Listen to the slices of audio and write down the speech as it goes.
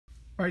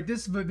All right,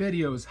 this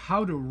video is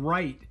how to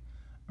write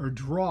or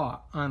draw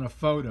on a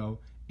photo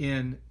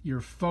in your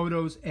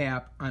Photos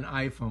app on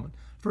iPhone.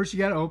 First, you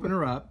got to open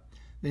her up.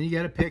 Then you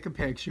got to pick a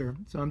picture.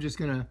 So I'm just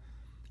gonna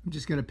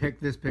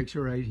pick this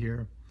picture right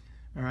here.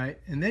 All right,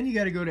 and then you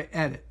got to go to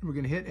Edit. We're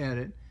gonna hit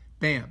Edit.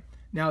 Bam.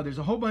 Now there's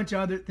a whole bunch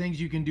of other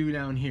things you can do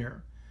down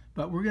here,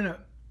 but we're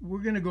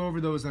gonna go over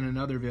those in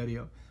another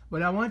video.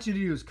 What I want you to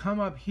do is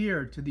come up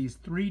here to these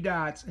three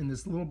dots and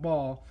this little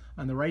ball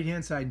on the right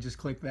hand side and just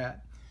click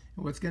that.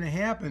 And what's going to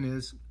happen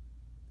is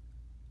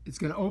it's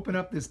going to open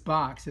up this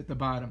box at the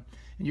bottom,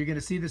 and you're going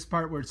to see this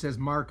part where it says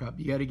markup.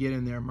 You got to get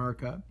in there,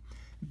 markup.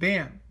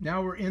 Bam,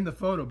 now we're in the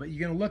photo, but you're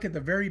going to look at the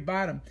very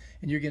bottom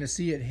and you're going to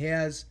see it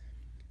has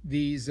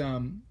these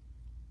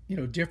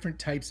different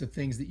types of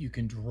things that you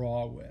can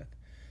draw with.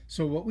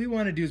 So what we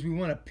want to do is we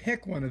want to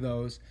pick one of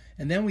those,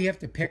 and then we have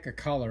to pick a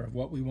color of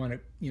what we want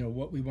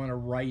to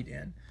write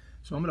in.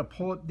 So I'm going to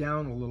pull it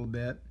down a little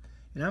bit,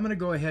 and I'm going to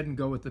go ahead and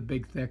go with the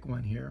big thick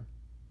one here.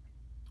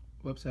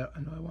 Whoops, I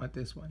know I want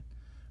this one.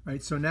 All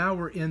right, so now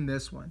we're in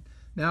this one.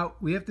 Now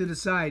we have to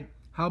decide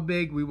how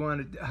big we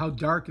want it, how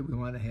dark we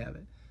want to have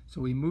it.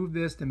 So we move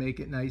this to make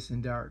it nice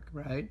and dark,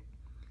 right?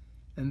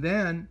 And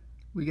then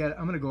I'm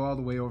going to go all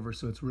the way over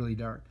so it's really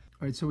dark.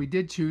 All right, so we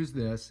did choose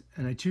this,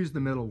 and I choose the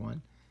middle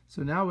one.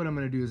 So now what I'm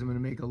going to do is I'm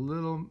going to make a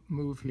little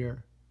move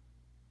here.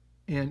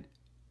 And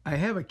I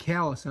have a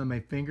callus on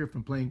my finger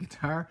from playing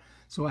guitar,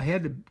 so I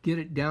had to get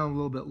it down a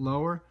little bit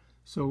lower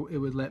so it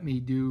would let me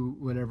do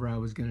whatever I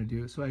was going to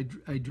do. So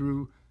I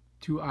drew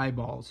two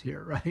eyeballs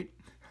here, right?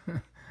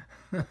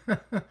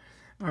 All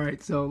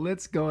right, so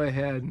let's go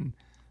ahead and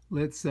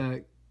let's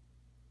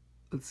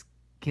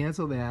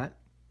cancel that,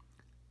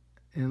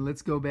 and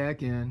let's go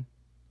back in,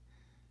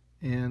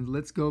 and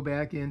let's go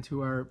back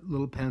into our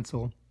little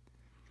pencil.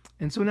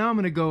 And so now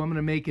I'm going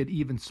to make it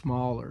even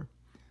smaller.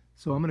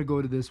 So I'm going to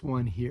go to this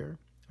one here.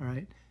 All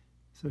right.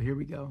 So here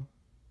we go.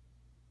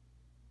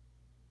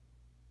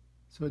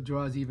 So it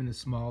draws even a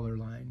smaller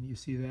line. You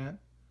see that?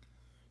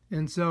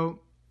 And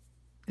so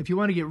if you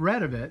want to get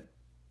rid of it,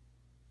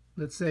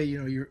 let's say you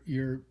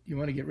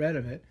want to get rid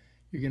of it,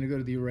 you're going to go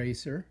to the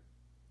eraser.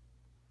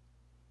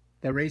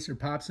 That eraser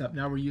pops up.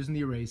 Now we're using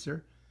the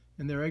eraser,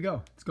 and there I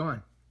go. It's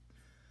gone.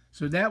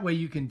 So that way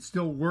you can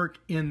still work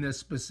in this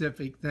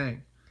specific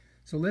thing.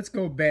 So let's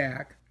go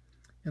back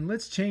and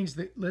let's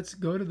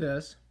go to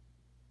this,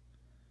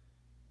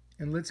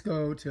 and let's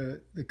go to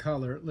the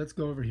color. Let's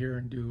go over here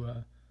and do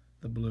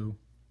the blue.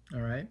 All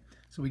right,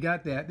 so we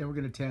got that. Then we're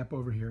going to tap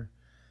over here.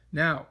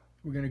 Now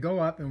we're going to go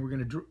up, and we're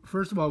going to,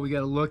 first of all, we got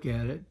to look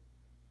at it.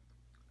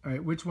 All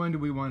right, which one do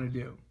we want to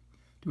do?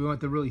 Do we want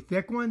the really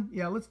thick one?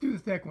 Yeah, let's do the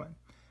thick one.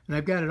 And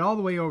I've got it all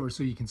the way over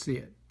so you can see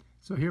it.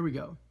 So here we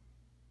go.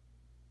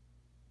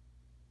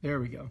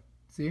 There we go.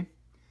 See?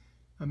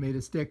 I made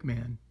a stick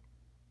man.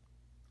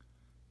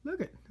 Look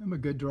it, I'm a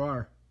good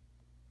drawer.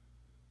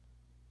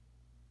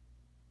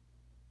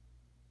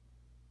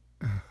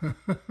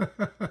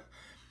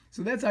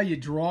 So that's how you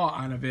draw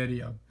on a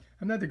video.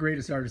 I'm not the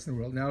greatest artist in the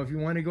world. Now if you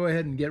want to go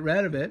ahead and get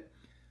rid of it,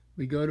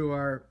 we go to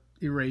our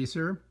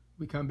eraser,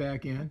 we come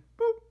back in,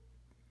 boop,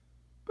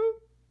 boop,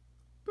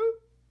 boop,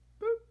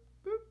 boop,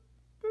 boop,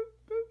 boop,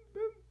 boop,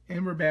 boop,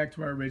 and we're back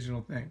to our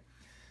original thing.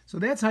 So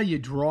that's how you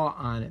draw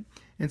on it.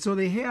 And so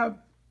they have,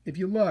 if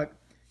you look,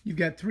 you've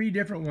got three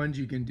different ones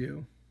you can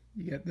do.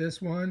 You got this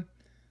one,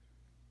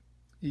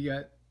 you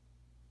got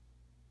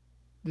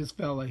this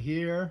fella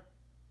here,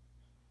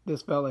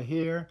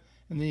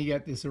 and then you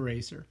got this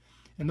eraser.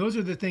 And those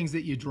are the things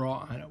that you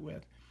draw on it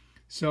with.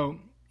 So,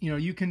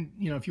 you can,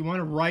 if you want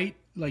to write,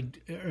 like,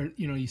 or,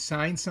 you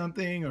sign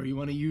something, or you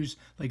want to use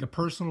like a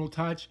personal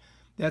touch,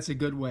 that's a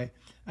good way.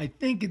 I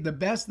think the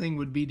best thing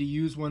would be to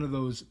use one of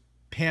those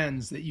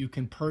pens that you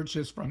can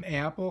purchase from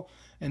Apple,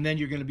 and then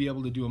you're going to be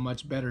able to do a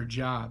much better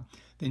job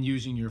than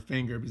using your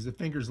finger, because the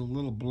finger is a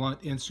little blunt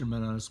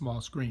instrument on a small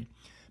screen.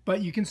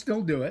 But you can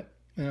still do it.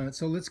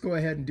 So let's go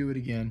ahead and do it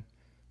again.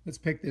 Let's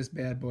pick this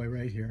bad boy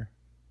right here.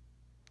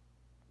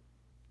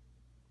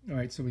 All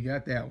right, so we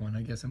got that one.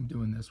 I guess I'm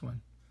doing this one.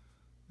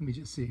 Let me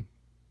just see.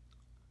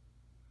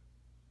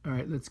 All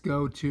right, let's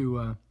go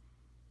to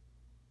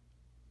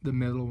the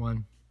middle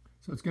one.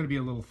 So it's going to be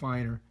a little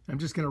finer. I'm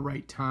just going to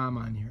write Tom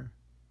on here.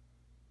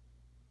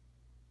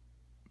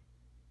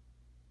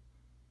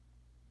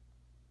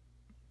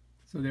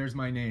 So there's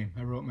my name.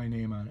 I wrote my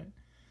name on it.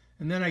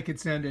 And then I could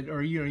send it,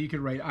 or you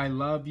could write I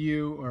love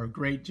you, or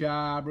great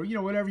job, or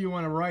whatever you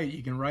want to write,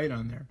 you can write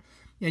on there.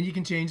 And you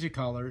can change the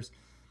colors,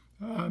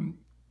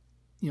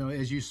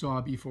 as you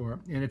saw before.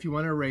 And if you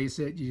want to erase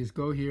it, you just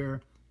go here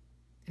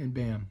and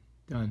bam,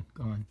 done,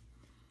 gone.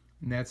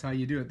 And that's how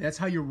you do it. That's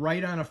how you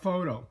write on a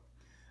photo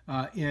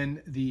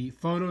in the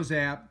Photos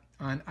app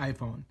on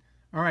iPhone.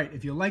 All right,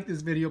 if you like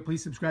this video,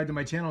 please subscribe to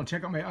my channel and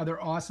check out my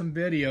other awesome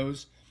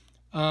videos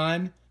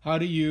on how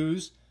to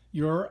use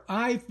your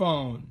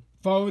iPhone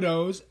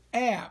Photos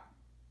app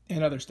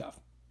and other stuff.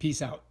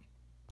 Peace out.